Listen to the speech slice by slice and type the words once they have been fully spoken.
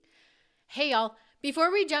Hey y'all, before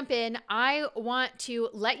we jump in, I want to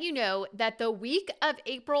let you know that the week of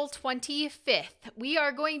April 25th, we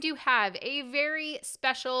are going to have a very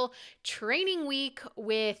special training week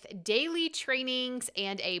with daily trainings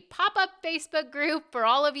and a pop-up Facebook group for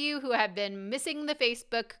all of you who have been missing the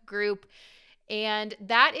Facebook group. And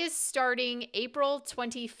that is starting April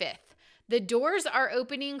 25th. The doors are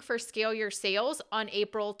opening for Scale Your Sales on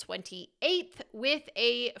April 28th with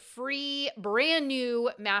a free brand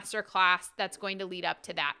new masterclass that's going to lead up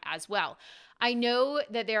to that as well. I know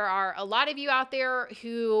that there are a lot of you out there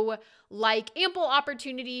who like ample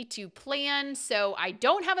opportunity to plan, so I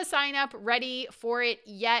don't have a sign up ready for it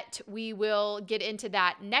yet. We will get into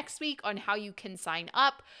that next week on how you can sign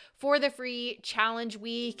up for the free challenge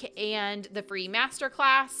week and the free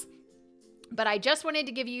masterclass. But I just wanted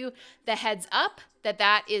to give you the heads up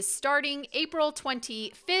that is starting April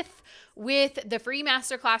 25th with the free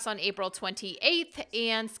masterclass on April 28th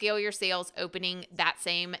and Scale Your Sales opening that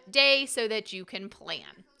same day so that you can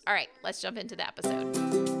plan. All right, let's jump into the episode.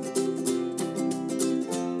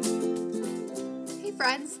 Hey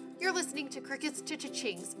friends, you're listening to Crickets to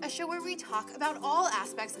Cha-Chings, a show where we talk about all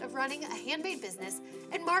aspects of running a handmade business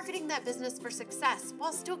and marketing that business for success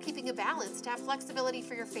while still keeping a balance to have flexibility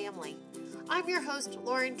for your family. I'm your host,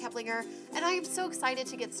 Lauren Keplinger, and I am so excited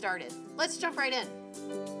to get started. Let's jump right in.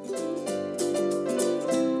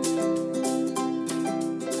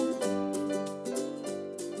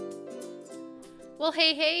 Well,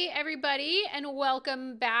 hey, everybody, and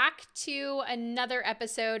welcome back to another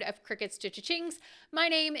episode of Crickets to Cha-Chings. My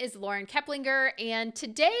name is Lauren Keplinger, and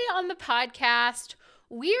today on the podcast,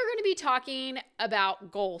 we are going to be talking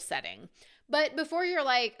about goal setting. But before you're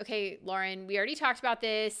like, okay, Lauren, we already talked about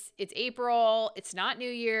this. It's April. It's not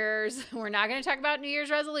New Year's. We're not going to talk about New Year's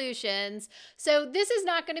resolutions. So this is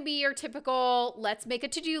not going to be your typical, let's make a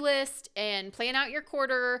to-do list and plan out your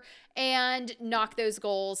quarter and knock those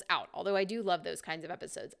goals out. Although I do love those kinds of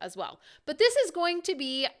episodes as well. But this is going to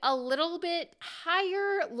be a little bit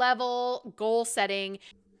higher level goal setting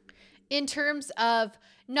in terms of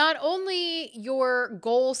not only your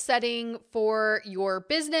goal setting for your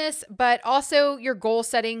business, but also your goal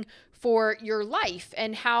setting for your life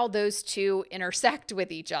and how those two intersect with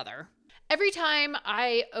each other. Every time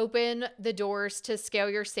I open the doors to Scale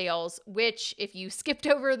Your Sales, which if you skipped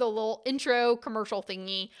over the little intro commercial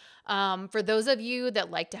thingy, for those of you that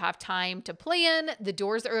like to have time to plan, the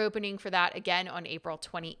doors are opening for that again on April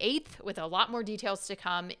 28th with a lot more details to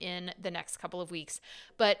come in the next couple of weeks.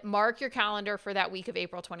 But mark your calendar for that week of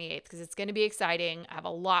April 28th because it's going to be exciting. I have a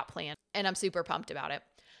lot planned and I'm super pumped about it.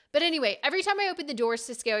 But anyway, every time I open the doors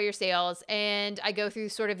to Scale Your Sales and I go through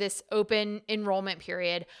sort of this open enrollment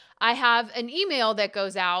period, I have an email that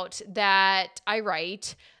goes out that I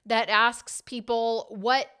write that asks people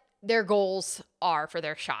what their goals are for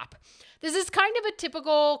their shop. This is kind of a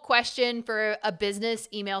typical question for a business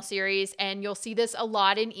email series, and you'll see this a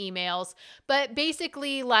lot in emails, but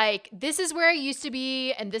basically like, this is where I used to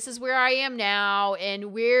be, and this is where I am now,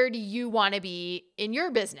 and where do you want to be in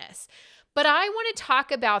your business? But I want to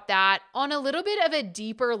talk about that on a little bit of a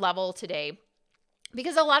deeper level today,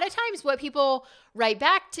 because a lot of times what people write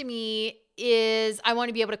back to me is, I want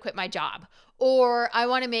to be able to quit my job, or I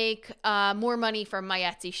want to make more money from my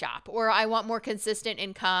Etsy shop, or I want more consistent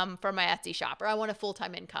income from my Etsy shop, or I want a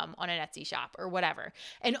full-time income on an Etsy shop, or whatever.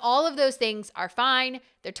 And all of those things are fine.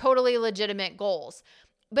 They're totally legitimate goals.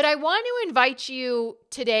 But I want to invite you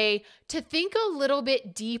today to think a little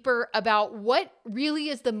bit deeper about what really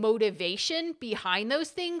is the motivation behind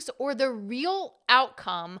those things, or the real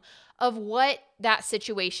outcome of what that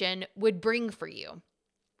situation would bring for you.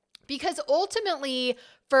 Because ultimately,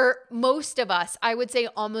 for most of us, I would say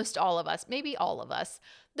almost all of us, maybe all of us,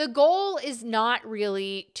 the goal is not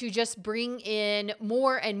really to just bring in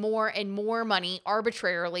more and more and more money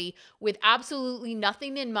arbitrarily with absolutely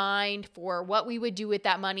nothing in mind for what we would do with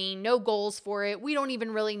that money, no goals for it. We don't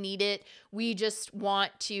even really need it. We just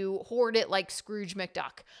want to hoard it like Scrooge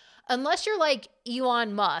McDuck. Unless you're like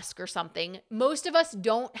Elon Musk or something, most of us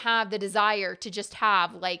don't have the desire to just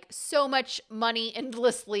have like so much money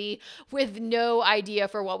endlessly with no idea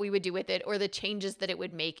for what we would do with it or the changes that it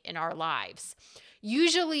would make in our lives.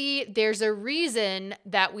 Usually there's a reason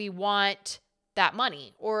that we want that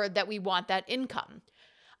money or that we want that income.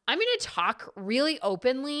 I'm going to talk really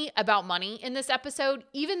openly about money in this episode,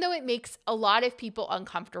 even though it makes a lot of people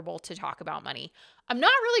uncomfortable to talk about money. I'm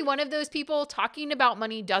not really one of those people. Talking about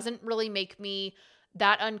money doesn't really make me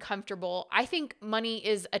that uncomfortable. I think money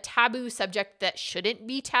is a taboo subject that shouldn't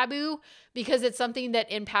be taboo because it's something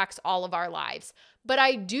that impacts all of our lives. But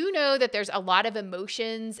I do know that there's a lot of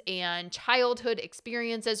emotions and childhood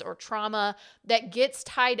experiences or trauma that gets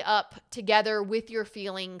tied up together with your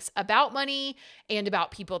feelings about money and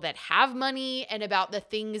about people that have money and about the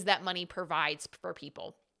things that money provides for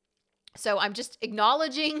people. So I'm just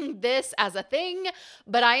acknowledging this as a thing,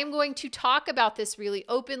 but I am going to talk about this really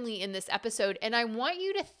openly in this episode. And I want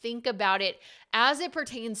you to think about it as it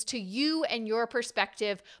pertains to you and your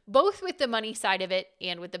perspective, both with the money side of it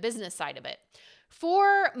and with the business side of it.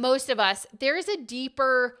 For most of us, there is a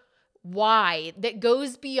deeper why that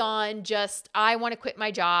goes beyond just, I want to quit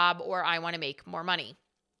my job or I want to make more money.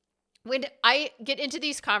 When I get into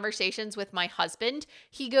these conversations with my husband,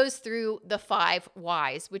 he goes through the 5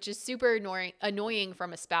 whys, which is super annoying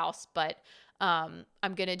from a spouse, but I'm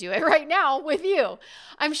going to do it right now with you.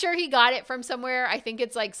 I'm sure he got it from somewhere. I think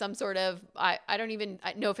it's like some sort of, I don't even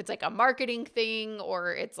know if it's like a marketing thing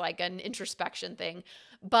or it's like an introspection thing.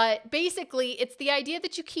 But basically, it's the idea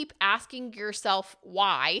that you keep asking yourself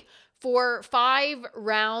why for 5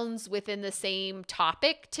 rounds within the same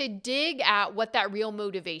topic to dig at what that real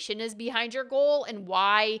motivation is behind your goal and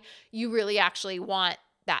why you really actually want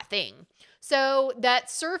that thing. So that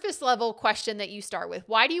surface level question that you start with,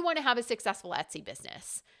 why do you want to have a successful Etsy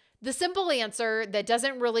business? The simple answer that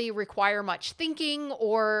doesn't really require much thinking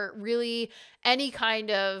or really any kind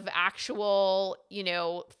of actual,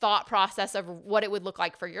 thought process of what it would look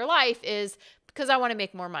like for your life is because I want to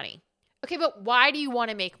make more money. Okay, but why do you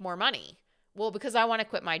want to make more money? Well, because I want to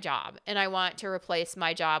quit my job and I want to replace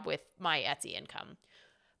my job with my Etsy income.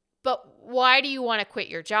 But why do you want to quit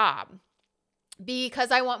your job?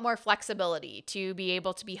 Because I want more flexibility to be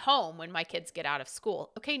able to be home when my kids get out of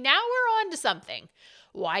school. Okay, now we're on to something.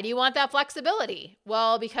 Why do you want that flexibility?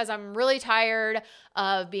 Well, because I'm really tired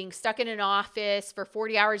of being stuck in an office for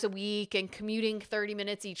 40 hours a week and commuting 30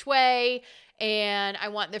 minutes each way. And I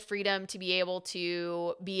want the freedom to be able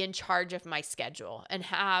to be in charge of my schedule and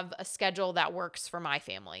have a schedule that works for my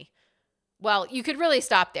family. Well, you could really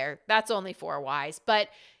stop there. That's only 4 whys. But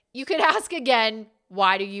you could ask again,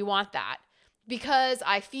 why do you want that? Because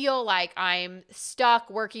I feel like I'm stuck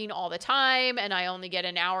working all the time and I only get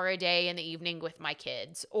an hour a day in the evening with my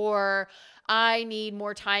kids. Or I need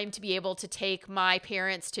more time to be able to take my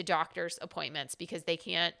parents to doctor's appointments because they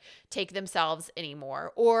can't take themselves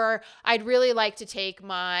anymore. Or I'd really like to take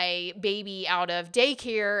my baby out of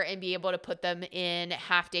daycare and be able to put them in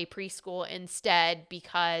half-day preschool instead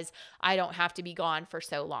because I don't have to be gone for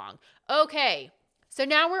so long. Okay. So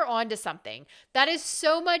now we're on to something that is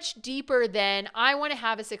so much deeper than I want to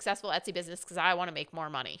have a successful Etsy business because I want to make more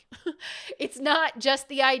money. It's not just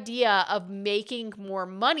the idea of making more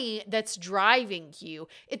money that's driving you.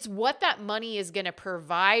 It's what that money is going to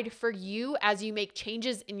provide for you as you make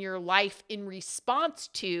changes in your life in response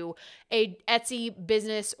to a Etsy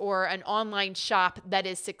business or an online shop that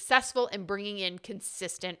is successful in bringing in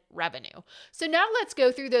consistent revenue. So now let's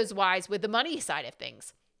go through those whys with the money side of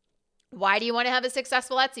things. Why do you want to have a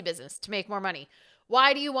successful Etsy business? To make more money.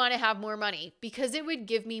 Why do you want to have more money? Because it would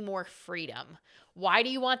give me more freedom. Why do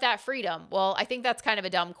you want that freedom? Well, I think that's kind of a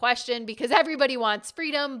dumb question because everybody wants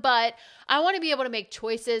freedom, but I want to be able to make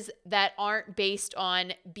choices that aren't based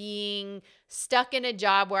on being stuck in a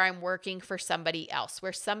job where I'm working for somebody else,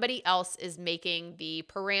 where somebody else is making the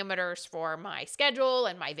parameters for my schedule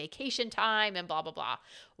and my vacation time and blah, blah, blah.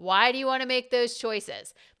 Why do you want to make those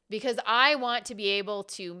choices? Because I want to be able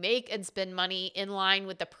to make and spend money in line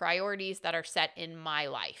with the priorities that are set in my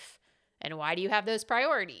life. And why do you have those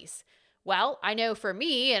priorities? Well, I know for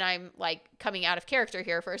me, and I'm like coming out of character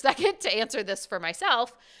here for a second to answer this for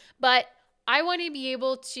myself, but I want to be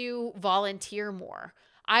able to volunteer more.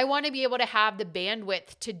 I want to be able to have the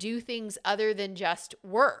bandwidth to do things other than just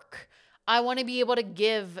work. I want to be able to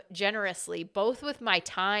give generously, both with my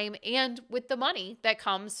time and with the money that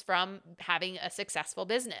comes from having a successful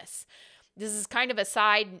business. This is kind of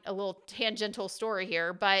a little tangential story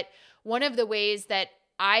here, but one of the ways that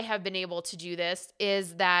I have been able to do this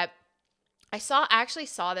is that I actually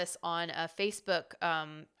saw this on a Facebook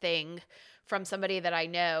thing from somebody that I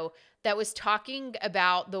know that was talking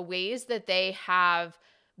about the ways that they have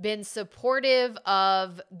been supportive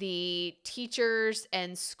of the teachers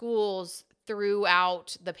and schools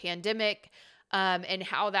throughout the pandemic and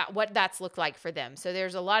what that's looked like for them. So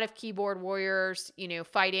there's a lot of keyboard warriors,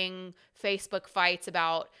 fighting Facebook fights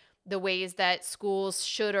about the ways that schools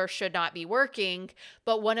should or should not be working.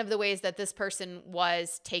 But one of the ways that this person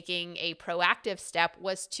was taking a proactive step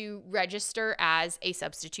was to register as a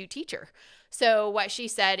substitute teacher. So what she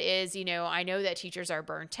said is, I know that teachers are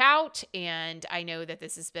burnt out, and I know that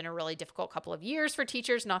this has been a really difficult couple of years for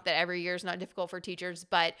teachers. Not that every year is not difficult for teachers,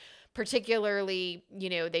 but particularly,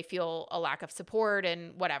 they feel a lack of support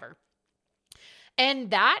and whatever.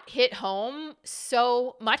 And that hit home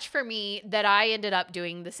so much for me that I ended up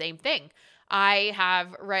doing the same thing.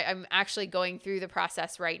 I'm actually going through the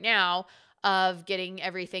process right now of getting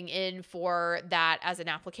everything in for that as an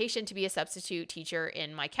application to be a substitute teacher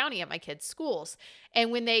in my county at my kids' schools.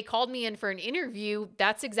 And when they called me in for an interview,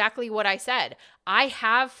 that's exactly what I said. I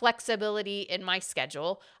have flexibility in my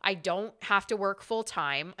schedule. I don't have to work full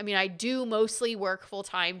time. I mean, I do mostly work full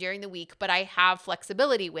time during the week, but I have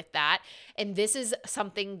flexibility with that. And this is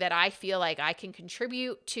something that I feel like I can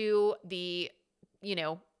contribute to the,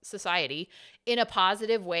 society in a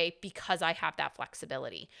positive way because I have that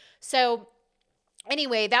flexibility. So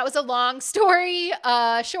anyway, that was a long story,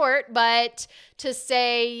 short, but to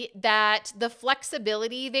say that the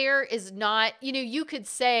flexibility there is not, you could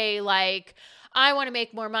say like, I want to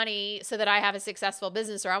make more money so that I have a successful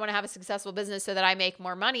business, or I want to have a successful business so that I make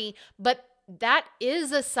more money. But that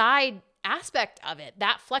is a side aspect of it.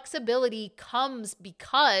 That flexibility comes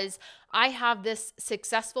because I have this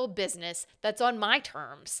successful business that's on my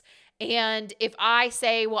terms. And if I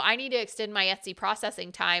say, well, I need to extend my Etsy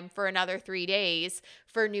processing time for another 3 days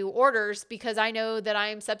for new orders because I know that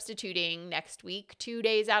I'm substituting next week, 2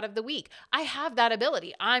 days out of the week, I have that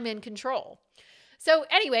ability. I'm in control. So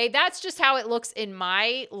anyway, that's just how it looks in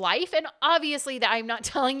my life. And obviously that I'm not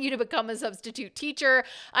telling you to become a substitute teacher.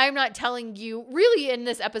 I'm not telling you really in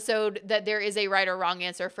this episode that there is a right or wrong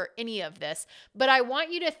answer for any of this. But I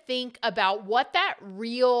want you to think about what that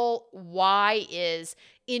real why is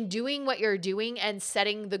in doing what you're doing and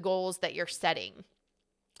setting the goals that you're setting.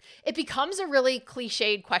 It becomes a really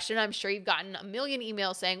cliched question. I'm sure you've gotten a million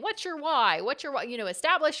emails saying, what's your why? What's your why?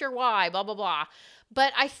 Establish your why, blah, blah, blah.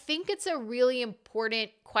 But I think it's a really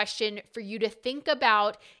important question for you to think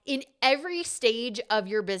about in every stage of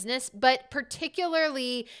your business, but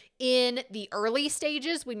particularly in the early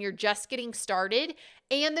stages when you're just getting started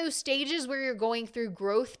and those stages where you're going through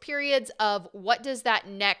growth periods of what does that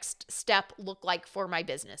next step look like for my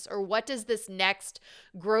business? Or what does this next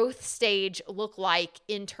growth stage look like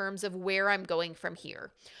in terms of where I'm going from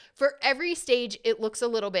here? For every stage, it looks a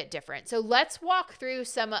little bit different. So let's walk through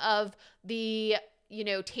some of the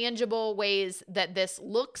tangible ways that this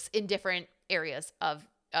looks in different areas of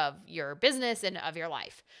your business and of your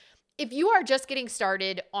life. If you are just getting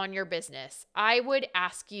started on your business, I would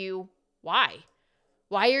ask you, why?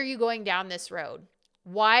 Why are you going down this road?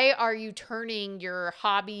 Why are you turning your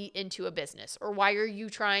hobby into a business? Or why are you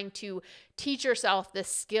trying to teach yourself this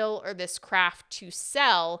skill or this craft to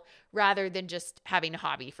sell rather than just having a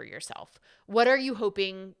hobby for yourself? What are you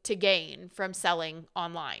hoping to gain from selling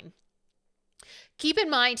online? Keep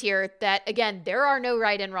in mind here that, again, there are no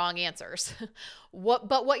right and wrong answers.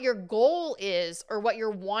 But what your goal is or what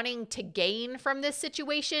you're wanting to gain from this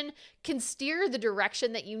situation can steer the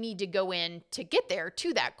direction that you need to go in to get there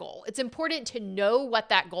to that goal. It's important to know what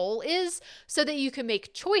that goal is so that you can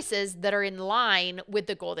make choices that are in line with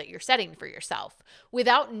the goal that you're setting for yourself.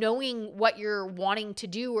 Without knowing what you're wanting to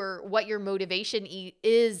do or what your motivation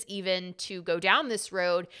is even to go down this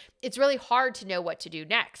road, it's really hard to know what to do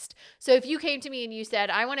next. So if you came to me and you said,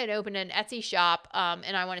 I want to open an Etsy shop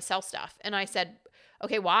and I want to sell stuff. And I said,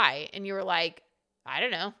 okay, why? And you were like, I don't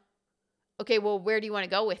know. Okay, well, where do you want to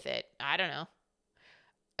go with it? I don't know.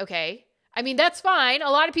 Okay. I mean, that's fine. A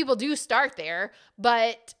lot of people do start there,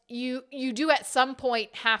 but you do at some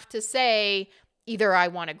point have to say, either I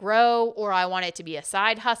want to grow, or I want it to be a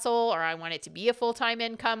side hustle, or I want it to be a full-time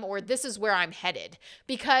income, or this is where I'm headed.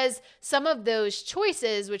 Because some of those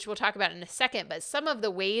choices, which we'll talk about in a second, but some of the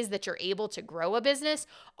ways that you're able to grow a business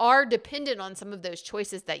are dependent on some of those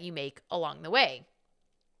choices that you make along the way.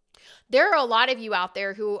 There are a lot of you out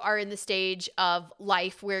there who are in the stage of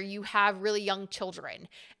life where you have really young children.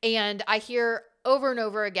 And I hear over and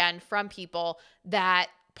over again from people that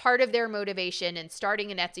part of their motivation in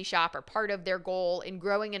starting an Etsy shop or part of their goal in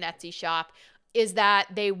growing an Etsy shop is that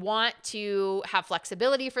they want to have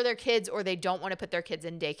flexibility for their kids, or they don't want to put their kids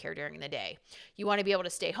in daycare during the day. You want to be able to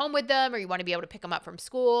stay home with them, or you want to be able to pick them up from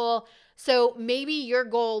school. So maybe your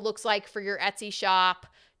goal looks like for your Etsy shop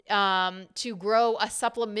to grow a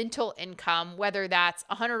supplemental income, whether that's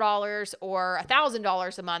 $100 or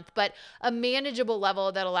 $1,000 a month, but a manageable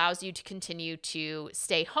level that allows you to continue to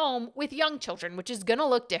stay home with young children, which is going to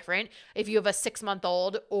look different if you have a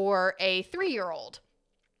 6-month-old or a 3-year-old.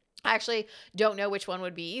 I actually don't know which one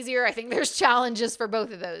would be easier. I think there's challenges for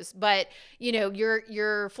both of those. But,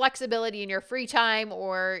 your flexibility in your free time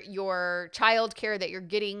or your childcare that you're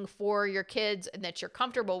getting for your kids and that you're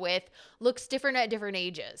comfortable with looks different at different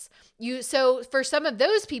ages. So for some of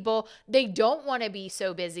those people, they don't want to be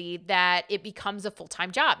so busy that it becomes a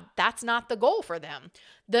full-time job. That's not the goal for them.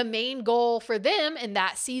 The main goal for them in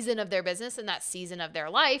that season of their business and that season of their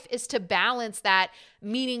life is to balance that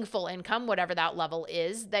meaningful income, whatever that level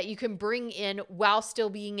is, that you can bring in while still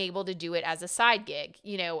being able to do it as a side gig,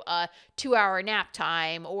 a 2-hour nap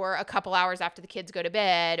time or a couple hours after the kids go to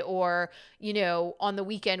bed or, on the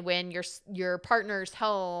weekend when your partner's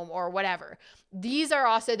home or whatever. These are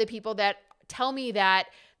also the people that tell me that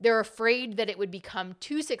they're afraid that it would become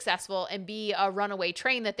too successful and be a runaway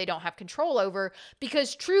train that they don't have control over,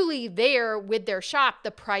 because truly there with their shop, the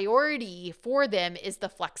priority for them is the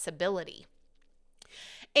flexibility.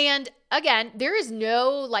 And again, there is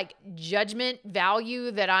no judgment value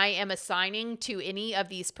that I am assigning to any of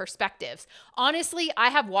these perspectives. Honestly, I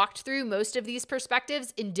have walked through most of these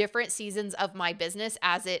perspectives in different seasons of my business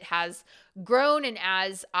as it has grown and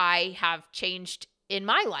as I have changed in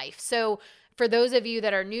my life. So for those of you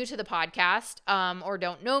that are new to the podcast or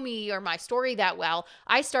don't know me or my story that well,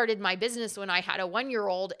 I started my business when I had a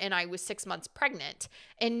 1-year-old and I was 6 months pregnant.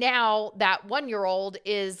 And now that 1-year-old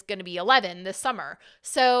is going to be 11 this summer.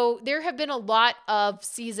 So there have been a lot of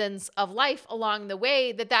seasons of life along the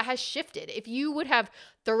way that has shifted. If you would have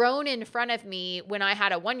thrown in front of me when I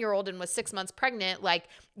had a 1-year-old and was 6 months pregnant,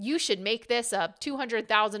 you should make this a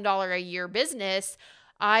 $200,000 a year business,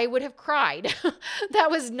 I would have cried.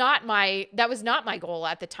 That was not my goal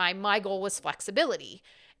at the time. My goal was flexibility.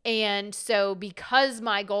 And so because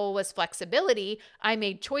my goal was flexibility, I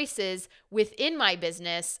made choices within my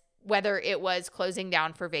business, whether it was closing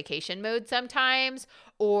down for vacation mode sometimes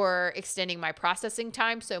or extending my processing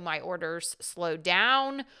time so my orders slowed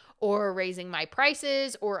down, or raising my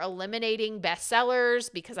prices, or eliminating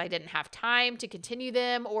bestsellers because I didn't have time to continue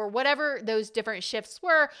them, or whatever those different shifts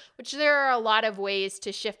were, which there are a lot of ways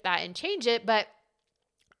to shift that and change it. But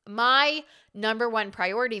my number one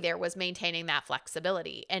priority there was maintaining that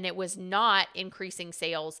flexibility, and it was not increasing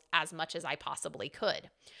sales as much as I possibly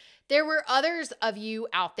could. There were others of you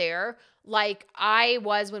out there, like I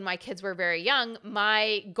was when my kids were very young.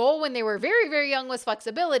 My goal when they were very, very young was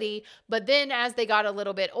flexibility. But then as they got a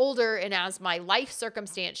little bit older and as my life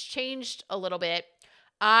circumstance changed a little bit,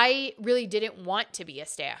 I really didn't want to be a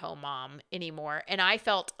stay-at-home mom anymore. And I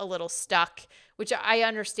felt a little stuck, which I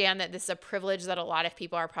understand that this is a privilege that a lot of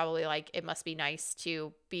people are probably like, it must be nice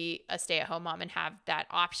to be a stay-at-home mom and have that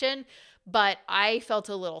option. But I felt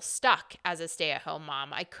a little stuck as a stay-at-home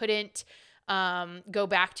mom. I couldn't go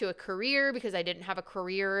back to a career because I didn't have a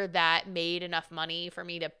career that made enough money for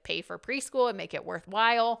me to pay for preschool and make it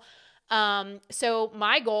worthwhile. So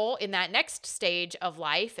my goal in that next stage of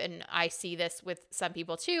life, and I see this with some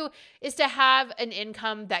people too, is to have an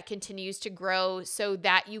income that continues to grow so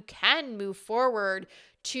that you can move forward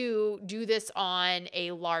to do this on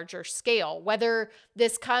a larger scale. Whether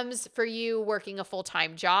this comes for you working a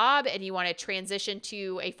full-time job and you want to transition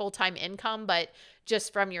to a full-time income, but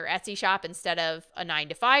just from your Etsy shop instead of a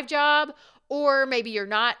 9-to-5 job, or maybe you're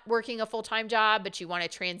not working a full-time job, but you want to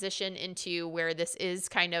transition into where this is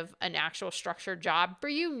kind of an actual structured job for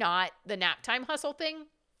you, not the nap time hustle thing.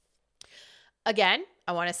 Again,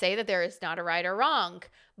 I want to say that there is not a right or wrong,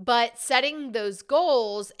 but setting those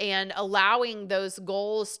goals and allowing those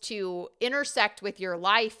goals to intersect with your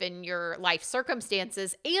life and your life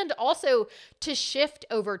circumstances, and also to shift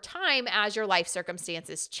over time as your life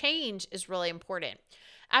circumstances change, is really important.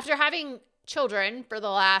 After having children for the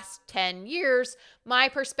last 10 years, my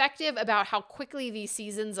perspective about how quickly these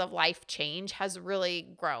seasons of life change has really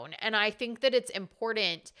grown. And I think that it's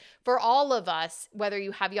important for all of us, whether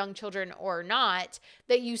you have young children or not,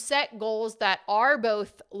 that you set goals that are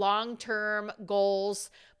both long-term goals,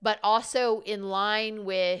 but also in line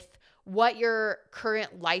with what your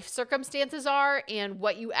current life circumstances are and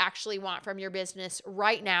what you actually want from your business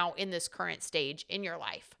right now in this current stage in your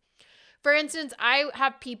life. For instance, I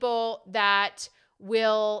have people that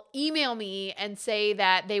will email me and say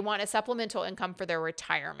that they want a supplemental income for their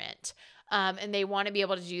retirement. And they want to be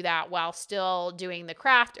able to do that while still doing the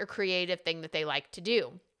craft or creative thing that they like to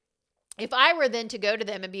do. If I were then to go to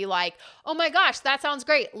them and be like, oh my gosh, that sounds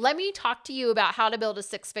great. Let me talk to you about how to build a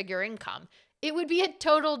 6-figure income. It would be a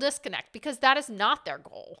total disconnect because that is not their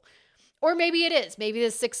goal. Or maybe it is. Maybe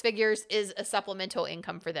the 6 figures is a supplemental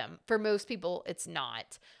income for them. For most people, it's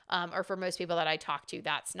not. Or for most people that I talk to,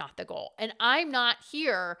 that's not the goal. And I'm not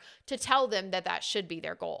here to tell them that that should be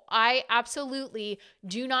their goal. I absolutely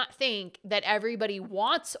do not think that everybody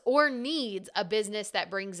wants or needs a business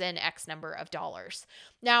that brings in X number of dollars.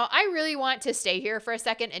 Now, I really want to stay here for a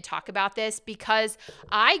second and talk about this because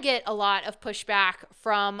I get a lot of pushback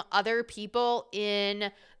from other people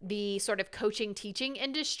in the sort of coaching teaching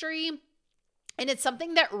industry. And it's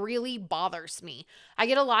something that really bothers me. I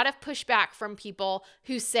get a lot of pushback from people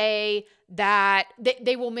who say that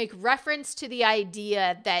they will make reference to the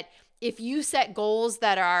idea that if you set goals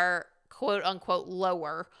that are quote unquote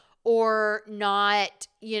lower or not,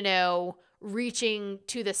 reaching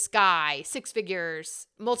to the sky, 6 figures,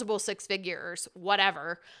 multiple 6 figures,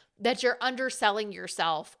 whatever, that you're underselling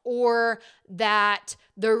yourself, or that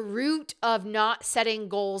the root of not setting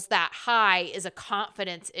goals that high is a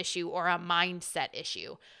confidence issue or a mindset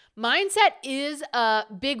issue. Mindset is a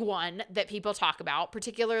big one that people talk about,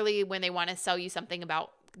 particularly when they want to sell you something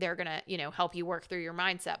about they're going to, help you work through your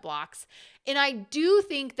mindset blocks. And I do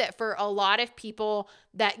think that for a lot of people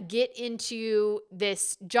that get into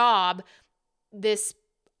this job, this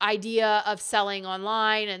idea of selling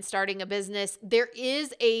online and starting a business, there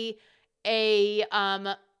is a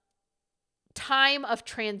time of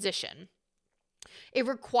transition. It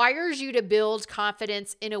requires you to build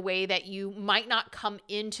confidence in a way that you might not come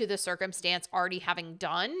into the circumstance already having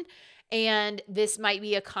done. And this might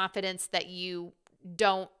be a confidence that you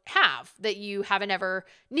don't have, that you haven't ever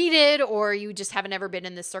needed, or you just haven't ever been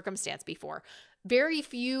in this circumstance before. Very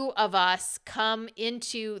few of us come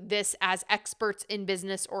into this as experts in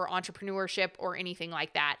business or entrepreneurship or anything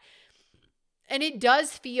like that. And it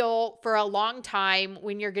does feel for a long time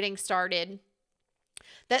when you're getting started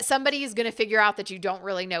that somebody is going to figure out that you don't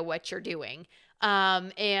really know what you're doing,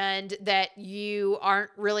 and that you aren't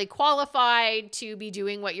really qualified to be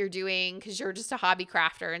doing what you're doing because you're just a hobby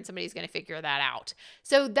crafter, and somebody's going to figure that out.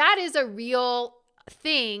 So that is a real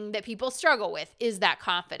thing that people struggle with, is that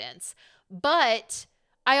confidence. But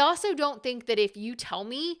I also don't think that if you tell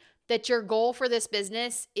me that your goal for this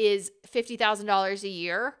business is $50,000 a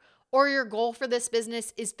year, or your goal for this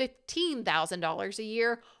business is $15,000 a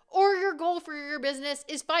year, or your goal for your business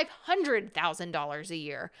is $500,000 a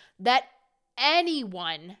year, that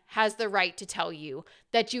anyone has the right to tell you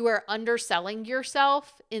that you are underselling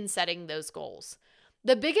yourself in setting those goals.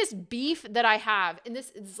 The biggest beef that I have, and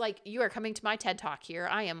this is like, you are coming to my TED Talk here.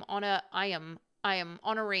 I am on a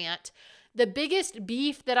rant. The biggest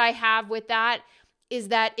beef that I have with that is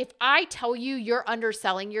that if I tell you you're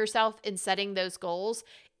underselling yourself in setting those goals,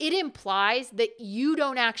 it implies that you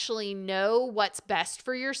don't actually know what's best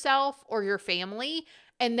for yourself or your family,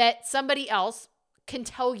 and that somebody else can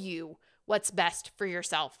tell you what's best for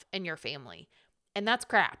yourself and your family. And that's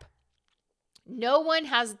crap. No one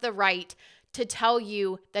has the right to tell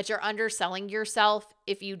you that you're underselling yourself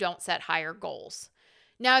if you don't set higher goals.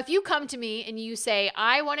 Now, if you come to me and you say,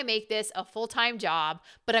 I want to make this a full-time job,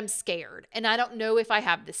 but I'm scared and I don't know if I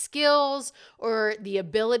have the skills or the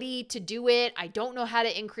ability to do it. I don't know how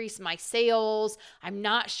to increase my sales. I'm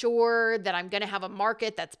not sure that I'm going to have a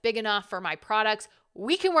market that's big enough for my products.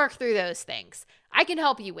 We can work through those things. I can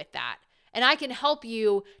help you with that. And I can help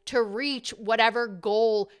you to reach whatever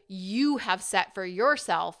goal you have set for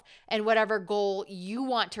yourself and whatever goal you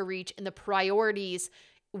want to reach in the priorities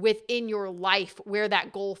within your life where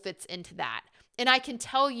that goal fits into that. And I can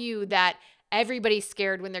tell you that everybody's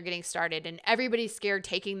scared when they're getting started, and everybody's scared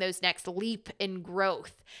taking those next leap in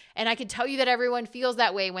growth. And I can tell you that everyone feels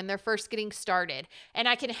that way when they're first getting started. And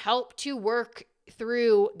I can help to work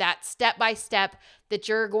through that step by step that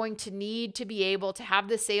you're going to need to be able to have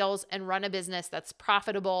the sales and run a business that's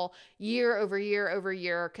profitable year over year over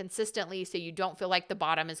year consistently, so you don't feel like the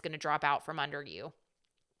bottom is going to drop out from under you.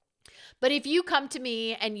 But if you come to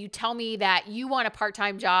me and you tell me that you want a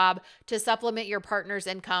part-time job to supplement your partner's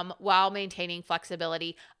income while maintaining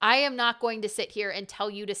flexibility, I am not going to sit here and tell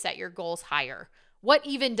you to set your goals higher. What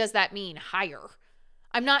even does that mean, higher?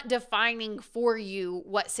 I'm not defining for you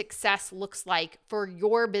what success looks like for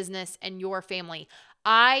your business and your family.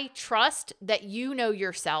 I trust that you know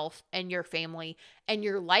yourself and your family and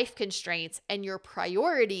your life constraints and your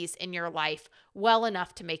priorities in your life well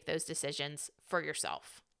enough to make those decisions for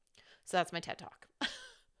yourself. So that's my TED Talk.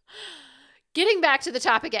 Getting back to the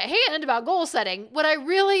topic at hand about goal setting, what I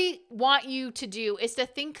really want you to do is to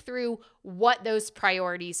think through what those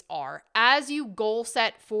priorities are. As you goal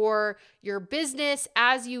set for your business,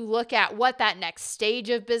 as you look at what that next stage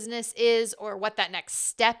of business is, or what that next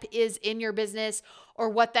step is in your business, or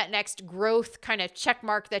what that next growth kind of check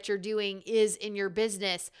mark that you're doing is in your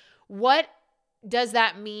business, what does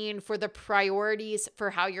that mean for the priorities for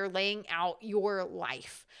how you're laying out your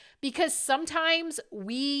life? Because sometimes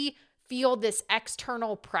we feel this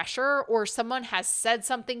external pressure, or someone has said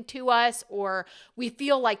something to us, or we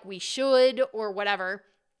feel like we should, or whatever,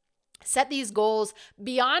 set these goals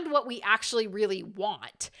beyond what we actually really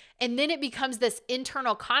want. And then it becomes this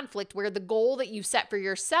internal conflict where the goal that you set for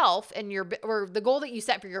yourself and or the goal that you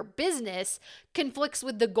set for your business conflicts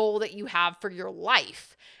with the goal that you have for your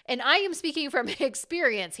life. And I am speaking from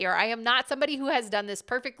experience here. I am not somebody who has done this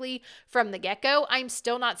perfectly from the get-go. I'm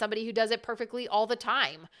still not somebody who does it perfectly all the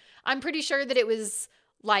time. I'm pretty sure that it was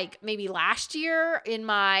like maybe last year in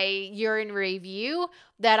my year in review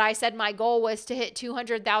that I said my goal was to hit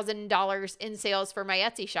 $200,000 in sales for my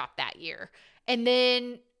Etsy shop that year. And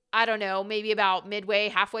then I don't know, maybe about midway,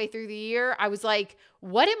 halfway through the year, I was like,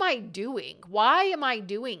 what am I doing? Why am I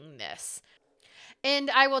doing this?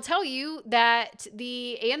 And I will tell you that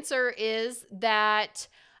the answer is that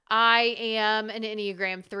I am an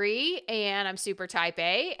Enneagram 3 and I'm super type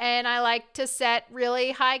A, and I like to set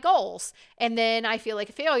really high goals. And then I feel like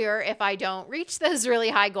a failure if I don't reach those really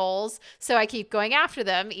high goals. So I keep going after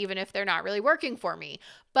them, even if they're not really working for me.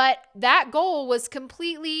 But that goal was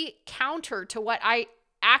completely counter to what I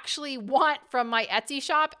actually want from my Etsy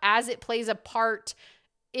shop as it plays a part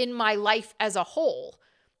in my life as a whole.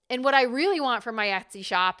 And what I really want from my Etsy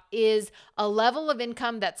shop is a level of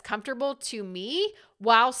income that's comfortable to me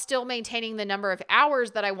while still maintaining the number of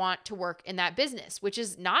hours that I want to work in that business, which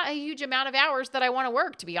is not a huge amount of hours that I want to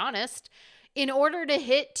work, to be honest. In order to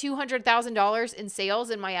hit $200,000 in sales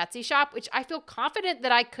in my Etsy shop, which I feel confident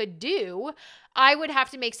that I could do, I would have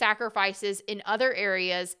to make sacrifices in other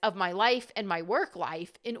areas of my life and my work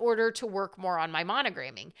life in order to work more on my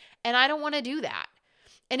monogramming. And I don't want to do that.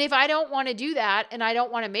 And if I don't want to do that and I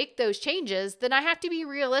don't want to make those changes, then I have to be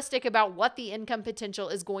realistic about what the income potential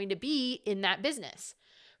is going to be in that business.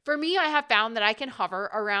 For me, I have found that I can hover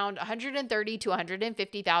around $130,000 to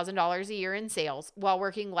 $150,000 a year in sales while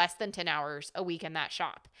working less than 10 hours a week in that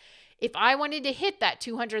shop. If I wanted to hit that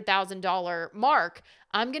 $200,000 mark,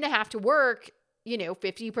 I'm going to have to work,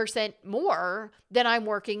 50% more than I'm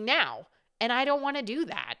working now. And I don't want to do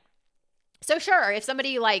that. So sure, if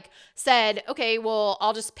somebody said, okay, well,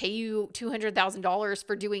 I'll just pay you $200,000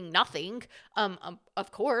 for doing nothing,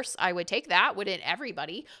 of course I would take that, wouldn't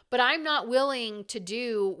everybody? But I'm not willing to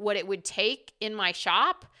do what it would take in my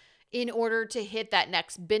shop in order to hit that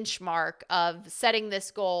next benchmark of setting this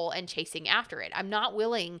goal and chasing after it. I'm not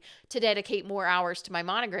willing to dedicate more hours to my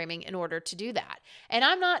monogramming in order to do that. And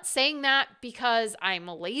I'm not saying that because I'm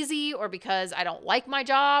lazy or because I don't like my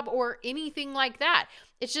job or anything like that.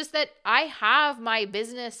 It's just that I have my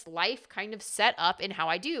business life kind of set up in how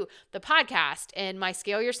I do the podcast and my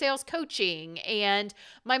Scale Your Sales coaching and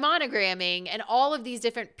my monogramming and all of these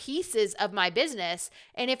different pieces of my business.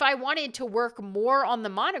 And if I wanted to work more on the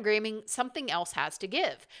monogramming, something else has to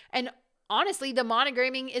give. And honestly, the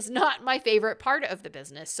monogramming is not my favorite part of the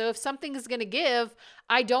business. So if something is going to give,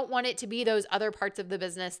 I don't want it to be those other parts of the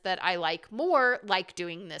business that I like more, like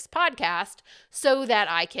doing this podcast, so that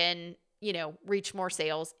I can reach more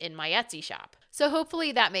sales in my Etsy shop. So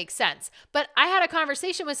hopefully that makes sense. But I had a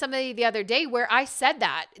conversation with somebody the other day where I said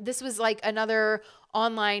that this was another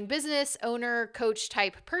online business owner, coach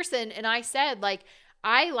type person. And I said,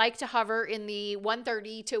 I like to hover in the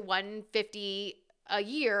 130 to 150 a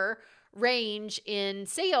year range in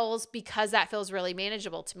sales because that feels really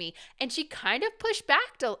manageable to me. And she kind of pushed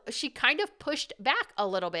back a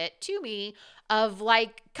little bit to me of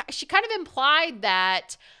she kind of implied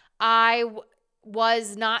that I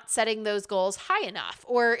was not setting those goals high enough,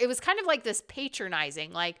 or it was kind of this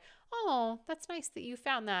patronizing, oh, that's nice that you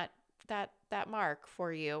found that mark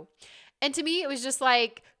for you. And to me, it was just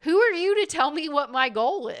who are you to tell me what my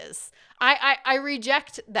goal is? I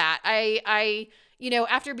reject that.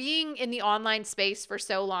 After being in the online space for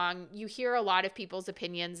so long, you hear a lot of people's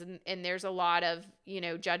opinions and there's a lot of,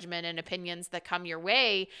 judgment and opinions that come your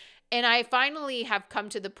way. And I finally have come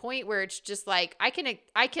to the point where it's just I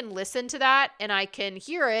can listen to that and I can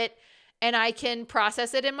hear it and I can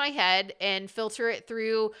process it in my head and filter it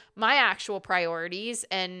through my actual priorities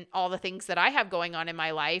and all the things that I have going on in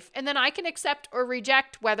my life. And then I can accept or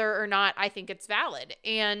reject whether or not I think it's valid.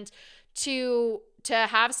 And to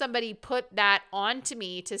have somebody put that onto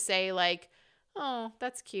me to say oh,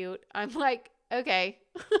 that's cute. I'm okay.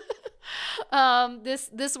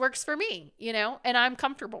 This works for me, and I'm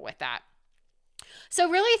comfortable with that. So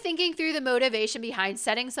really thinking through the motivation behind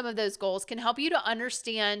setting some of those goals can help you to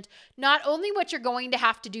understand not only what you're going to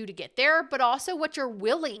have to do to get there, but also what you're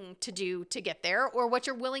willing to do to get there or what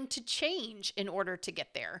you're willing to change in order to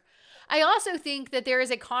get there. I also think that there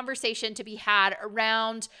is a conversation to be had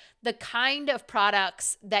around the kind of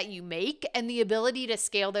products that you make and the ability to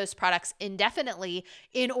scale those products indefinitely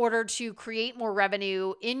in order to create more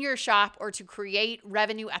revenue in your shop or to create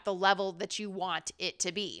revenue at the level that you want it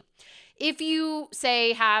to be. If you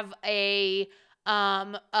say have a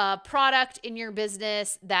product in your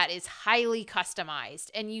business that is highly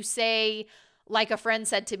customized and you say, like a friend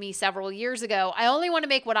said to me several years ago, I only want to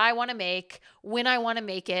make what I want to make when I want to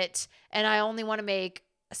make it, and I only want to make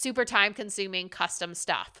super time-consuming custom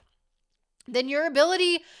stuff, then your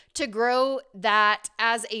ability to grow that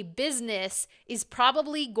as a business is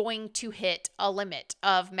probably going to hit a limit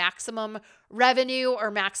of maximum revenue or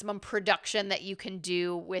maximum production that you can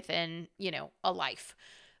do within, a life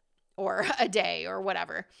or a day or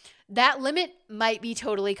whatever. That limit might be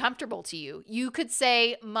totally comfortable to you. You could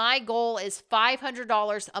say, my goal is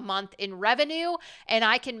 $500 a month in revenue, and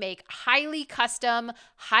I can make highly custom,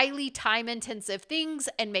 highly time-intensive things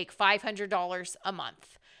and make $500 a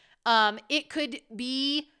month. It could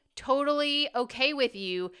be totally okay with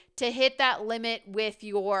you to hit that limit with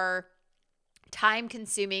your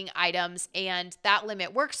time-consuming items, and that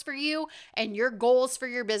limit works for you, and your goals for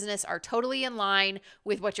your business are totally in line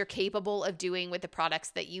with what you're capable of doing with the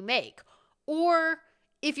products that you make. Or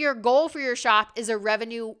if your goal for your shop is a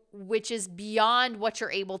revenue which is beyond what you're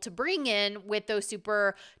able to bring in with those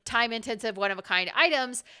super time-intensive, one-of-a-kind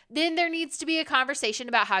items, then there needs to be a conversation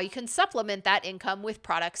about how you can supplement that income with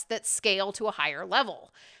products that scale to a higher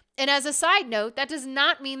level. And as a side note, that does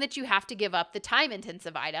not mean that you have to give up the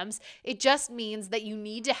time-intensive items. It just means that you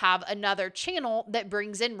need to have another channel that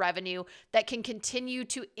brings in revenue that can continue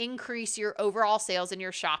to increase your overall sales in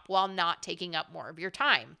your shop while not taking up more of your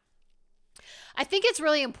time. I think it's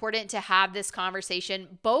really important to have this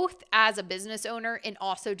conversation both as a business owner and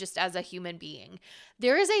also just as a human being.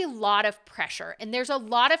 There is a lot of pressure and there's a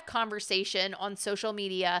lot of conversation on social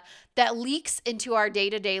media that leaks into our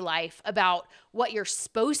day-to-day life about what you're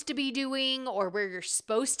supposed to be doing or where you're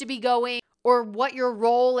supposed to be going or what your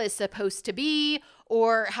role is supposed to be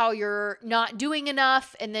or how you're not doing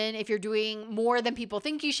enough. And then if you're doing more than people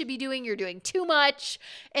think you should be doing, you're doing too much.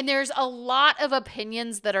 And there's a lot of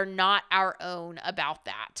opinions that are not our own about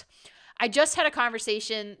that. I just had a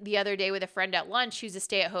conversation the other day with a friend at lunch who's a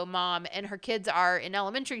stay-at-home mom, and her kids are in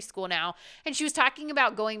elementary school now. And she was talking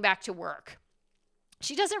about going back to work.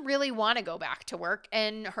 She doesn't really want to go back to work,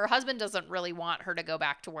 and her husband doesn't really want her to go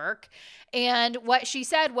back to work. And what she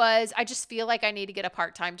said was, I just feel like I need to get a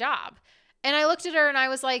part-time job. And I looked at her and I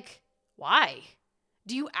was like, why?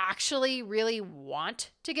 Do you actually really want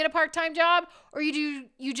to get a part-time job? Or do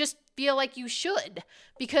you just feel like you should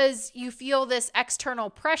because you feel this external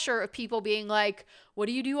pressure of people being like, what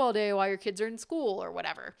do you do all day while your kids are in school or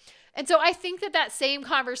whatever? And so I think that same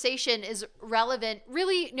conversation is relevant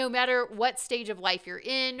really no matter what stage of life you're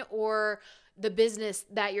in or the business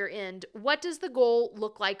that you're in. What does the goal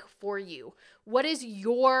look like for you? What is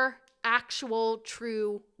your actual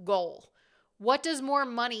true goal? What does more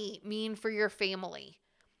money mean for your family?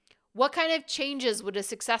 What kind of changes would a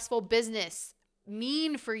successful business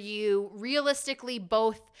mean for you realistically,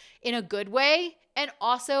 both in a good way and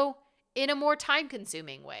also in a more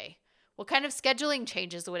time-consuming way? What kind of scheduling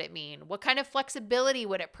changes would it mean? What kind of flexibility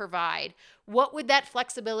would it provide? What would that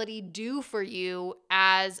flexibility do for you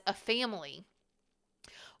as a family?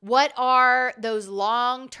 What are those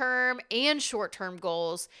long-term and short-term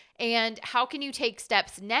goals? And how can you take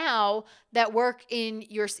steps now that work in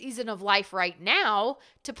your season of life right now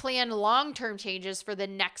to plan long-term changes for the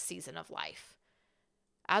next season of life?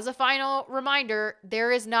 As a final reminder, there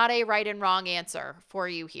is not a right and wrong answer for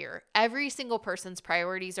you here. Every single person's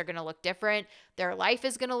priorities are going to look different. Their life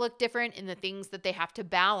is going to look different, and the things that they have to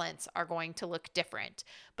balance are going to look different.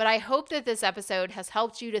 But I hope that this episode has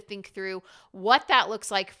helped you to think through what that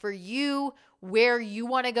looks like for you, where you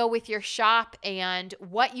want to go with your shop, and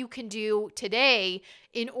what you can do today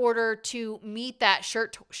in order to meet that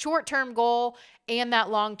short-term goal and that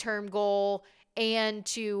long-term goal, and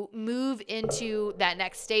to move into that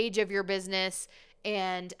next stage of your business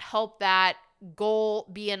and help that goal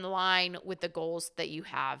be in line with the goals that you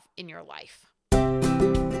have in your life.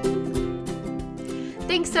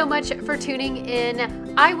 Thanks so much for tuning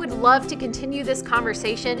in. I would love to continue this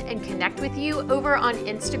conversation and connect with you over on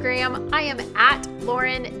Instagram. I am at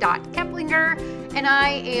lauren.keplinger. And I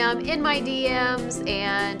am in my DMs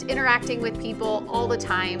and interacting with people all the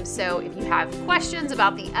time. So if you have questions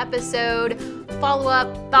about the episode,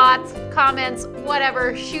 follow-up, thoughts, comments,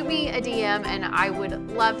 whatever, shoot me a DM and I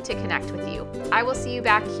would love to connect with you. I will see you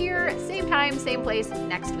back here, same time, same place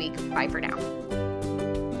next week. Bye for now.